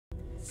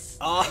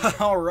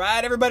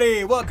Alright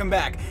everybody, welcome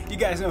back. You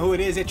guys know who it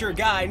is, it's your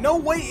guy. No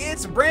way,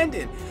 it's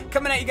Brandon.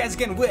 Coming at you guys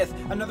again with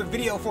another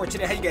video for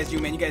today. How you guys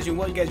doing, man? You guys doing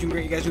well? You guys doing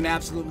great? You guys doing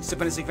absolutely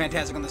stupendously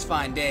fantastic on this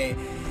fine day.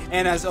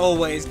 And as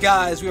always,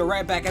 guys, we are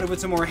right back at it with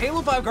some more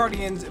Halo 5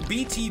 Guardians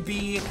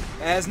BTB,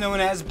 as known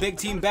as Big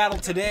Team Battle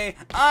today.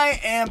 I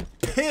am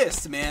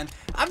pissed, man.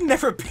 I've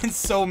never been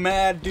so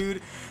mad,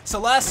 dude. So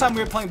last time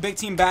we were playing Big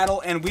Team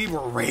Battle and we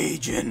were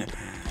raging.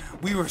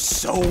 We were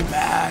so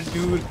mad,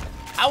 dude.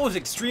 I was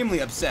extremely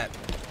upset,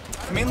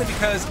 mainly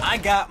because I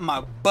got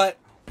my butt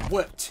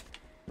whipped.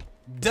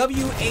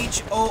 W-H-O-O-P-E-D?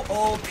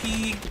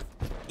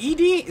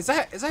 Is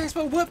that how you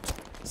spell whipped?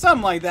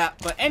 Something like that.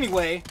 But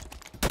anyway,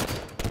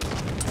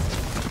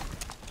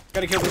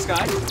 gotta kill this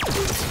guy.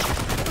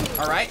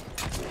 Alright,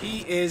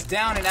 he is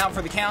down and out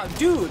for the count.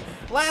 Dude,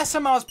 last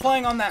time I was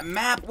playing on that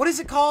map, what is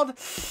it called?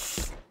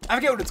 I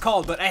forget what it's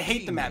called, but I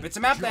hate the map. It's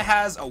a map that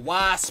has a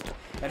wasp,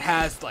 it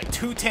has like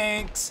 2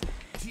 tanks.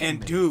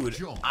 And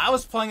dude, I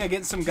was playing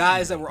against some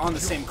guys that were on the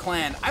same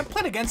clan. I've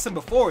played against them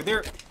before.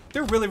 They're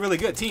really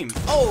good team.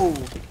 Oh,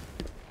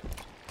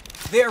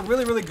 they're a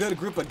really good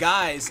group of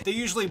guys. They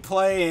usually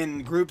play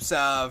in groups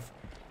of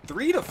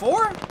 3 to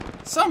 4,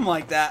 something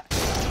like that.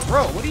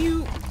 Bro, what are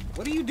you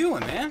doing,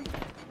 man?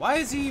 Why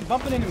is he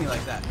bumping into me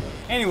like that?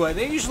 Anyway,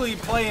 they usually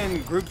play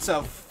in groups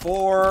of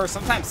 4,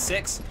 sometimes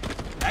 6.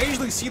 I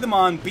usually see them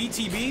on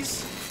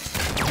BTBs,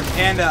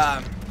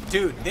 and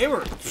dude, they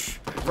were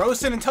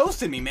roasting and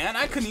toasting me, man.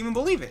 I couldn't even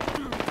believe it.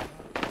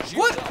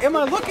 What am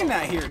I looking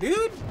at here,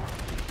 dude?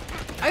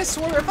 I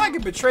swear, if I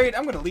get betrayed,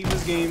 I'm gonna leave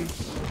this game.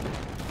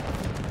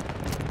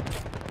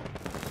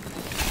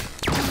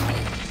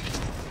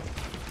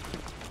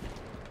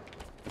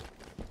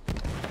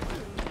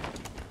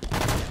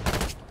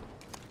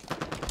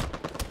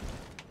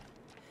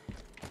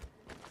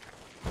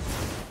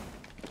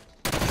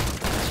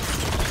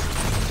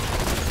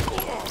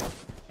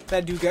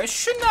 That dude got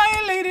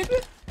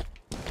annihilated.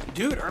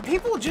 Dude, are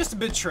people just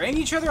betraying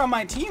each other on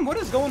my team? What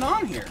is going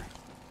on here?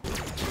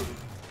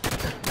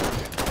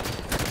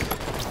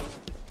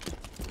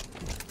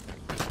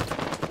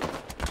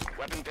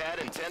 Weapon pad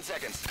in 10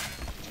 seconds.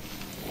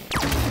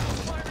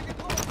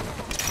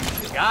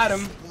 Got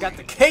him. Got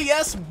the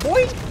KS,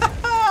 boy.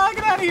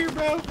 Get out of here,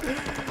 bro.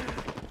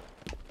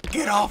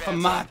 Get off of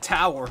my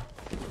tower.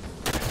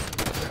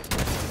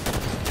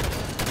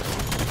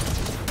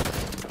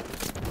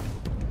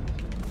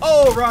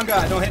 Oh, wrong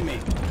guy. Don't hit me.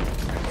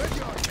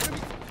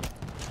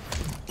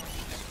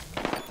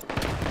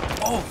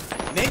 Oh,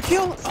 nade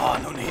kill? Oh,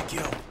 no nade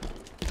kill.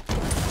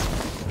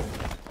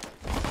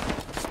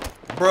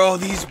 Bro,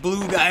 these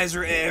blue guys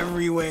are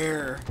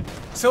everywhere.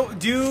 So,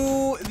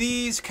 do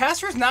these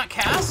casters not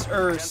cast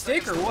or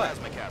stick or what?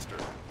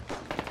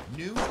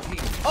 New team.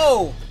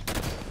 Oh!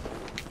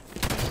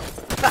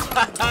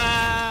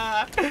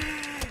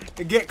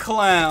 Get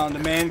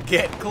clowned, man.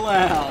 Get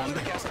clowned.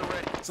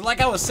 So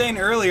like I was saying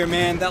earlier,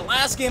 man, that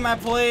last game I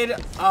played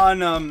on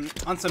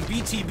some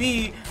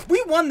BTB,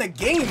 we won the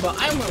game, but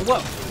I went,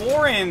 what,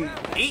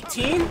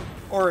 4-18?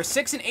 Or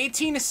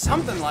 6-18?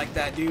 Something like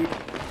that, dude.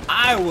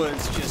 I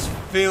was just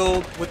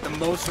filled with the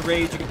most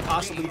rage you could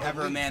possibly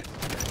ever imagine.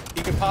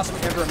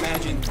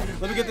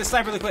 Let me get this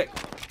sniper really quick.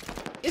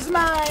 It's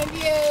mine,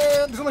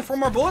 yeah! There's only 4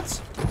 more bullets?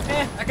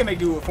 I can make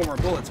do with 4 more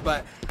bullets,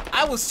 but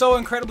I was so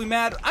incredibly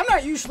mad. I'm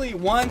not usually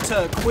one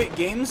to quit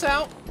games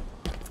out.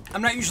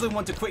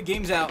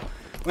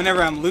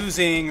 Whenever I'm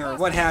losing or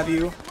what have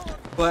you.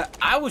 But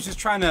I was just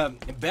trying to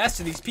best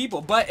to these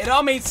people. But it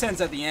all made sense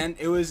at the end.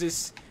 It was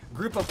this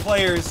group of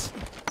players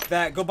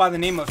that go by the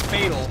name of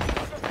Fatal.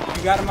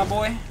 You got him, my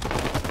boy?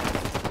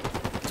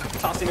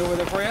 Tossing over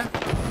there for you.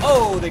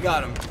 Oh, they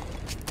got him.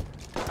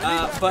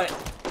 But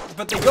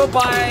they go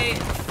by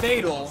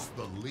Fatal.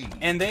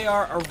 And they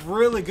are a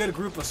really good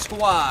group of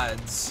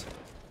squads.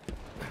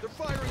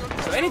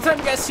 So anytime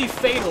you guys see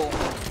Fatal,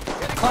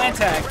 clan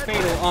tag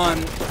Fatal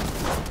on.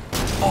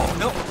 Oh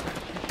no!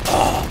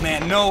 Oh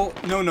man, no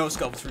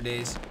scopes for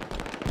days.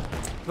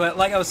 But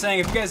like I was saying,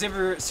 if you guys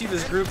ever see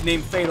this group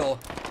named Fatal,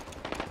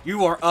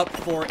 you are up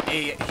for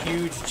a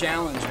huge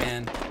challenge,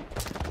 man.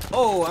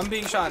 Oh, I'm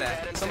being shot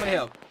at. Somebody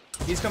help!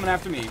 He's coming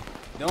after me.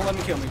 Don't let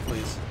him kill me,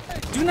 please.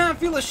 Do not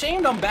feel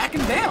ashamed on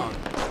backing down.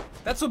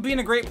 That's what being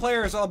a great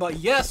player is all about.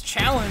 Yes,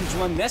 challenge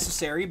when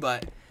necessary,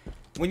 but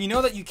when you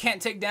know that you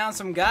can't take down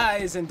some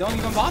guys, and don't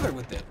even bother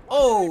with it.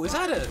 Oh, is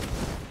that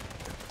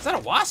a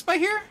wasp I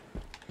hear?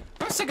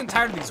 I'm sick and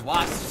tired of these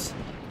wasps.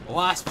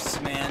 Wasps,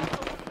 man.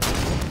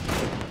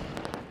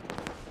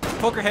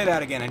 Poke her head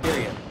out again, I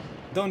dare you.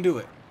 Don't do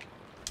it.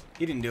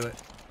 He didn't do it.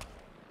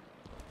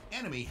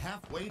 Enemy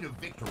halfway to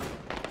victory.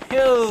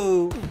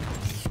 Yo.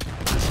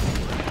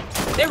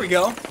 There we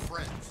go.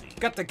 Frenzy.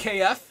 Got the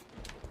KF.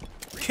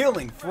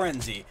 Killing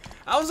Frenzy.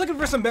 I was looking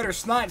for some better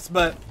snipes,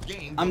 but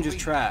I'm just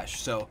trash.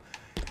 So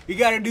you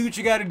gotta do what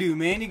you gotta do,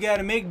 man. You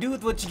gotta make do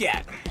with what you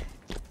got.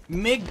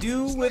 Make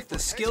do with the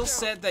skill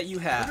set that you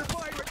have.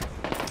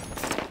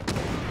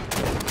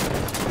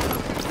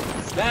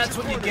 That's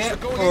what you get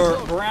for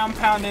ground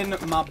pounding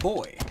my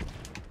boy.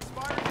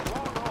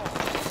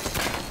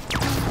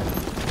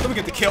 Let me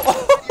get the kill.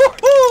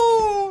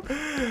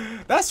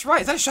 That's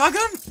right. Is that a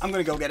shotgun? I'm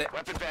gonna go get it.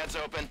 Weapon pads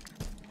open.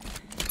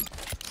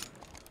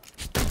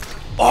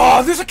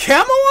 Oh, there's a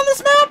camo on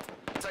this map?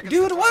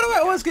 Dude, why do I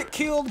always get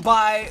killed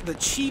by the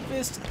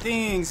cheapest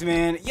things,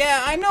 man?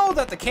 Yeah, I know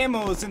that the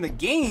camo is in the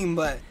game,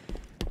 but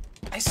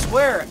I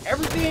swear,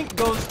 everything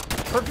goes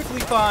perfectly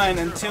fine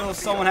until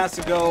someone has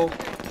to go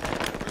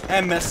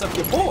and mess up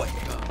your boy.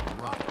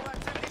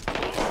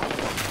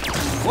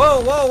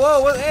 Whoa, whoa,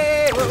 whoa, whoa,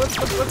 hey, what's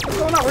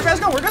going on? Where you guys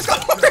going? Where you guys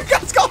going? Where you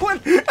guys going?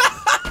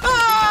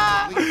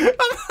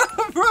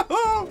 Bro!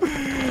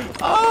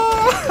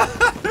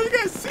 Oh! You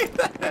guys see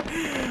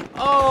that?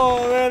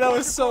 Oh, man, that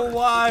was so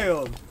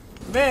wild.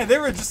 Man, they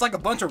were just like a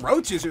bunch of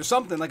roaches or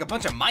something, like a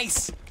bunch of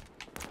mice.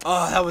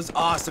 Oh, that was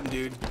awesome,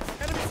 dude.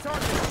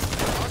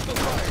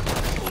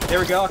 There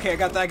we go. Okay, I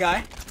got that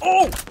guy.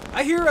 Oh!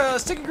 I hear a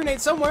sticky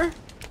grenade somewhere.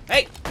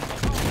 Hey!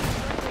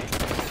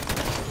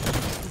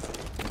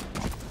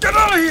 Get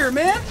out of here,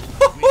 man!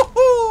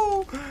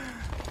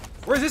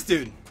 Where's this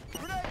dude?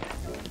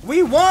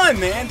 We won,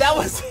 man! That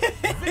was it!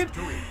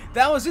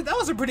 That was it. That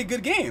was a pretty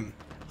good game.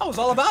 I was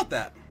all about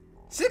that.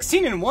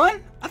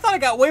 16-1? I thought I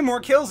got way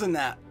more kills than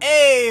that.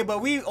 Hey, but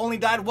we only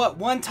died, what,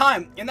 one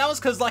time? And that was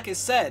because, like I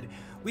said,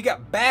 we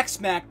got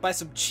backsmacked by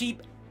some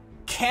cheap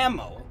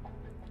camo.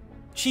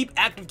 Cheap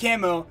active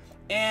camo.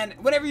 And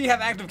whenever you have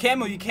active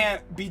camo, you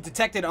can't be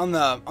detected on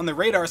the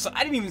radar, so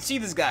I didn't even see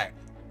this guy.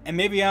 And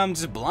maybe I'm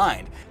just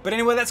blind. But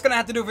anyway, that's gonna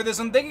have to do it for this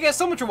one. Thank you guys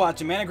so much for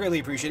watching, man. I greatly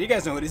appreciate it. You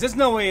guys know who it is. There's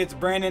no way it's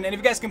Brandon. And if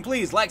you guys can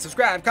please like,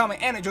 subscribe,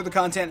 comment, and enjoy the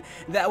content,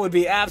 that would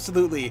be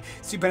absolutely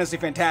stupendously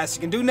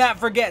fantastic. And do not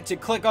forget to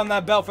click on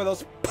that bell for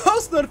those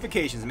post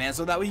notifications, man.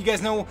 So that way you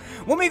guys know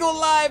when we go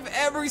live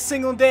every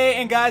single day.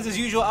 And guys, as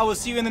usual, I will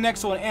see you in the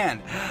next one.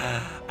 And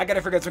I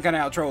gotta figure out some kind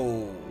of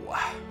outro.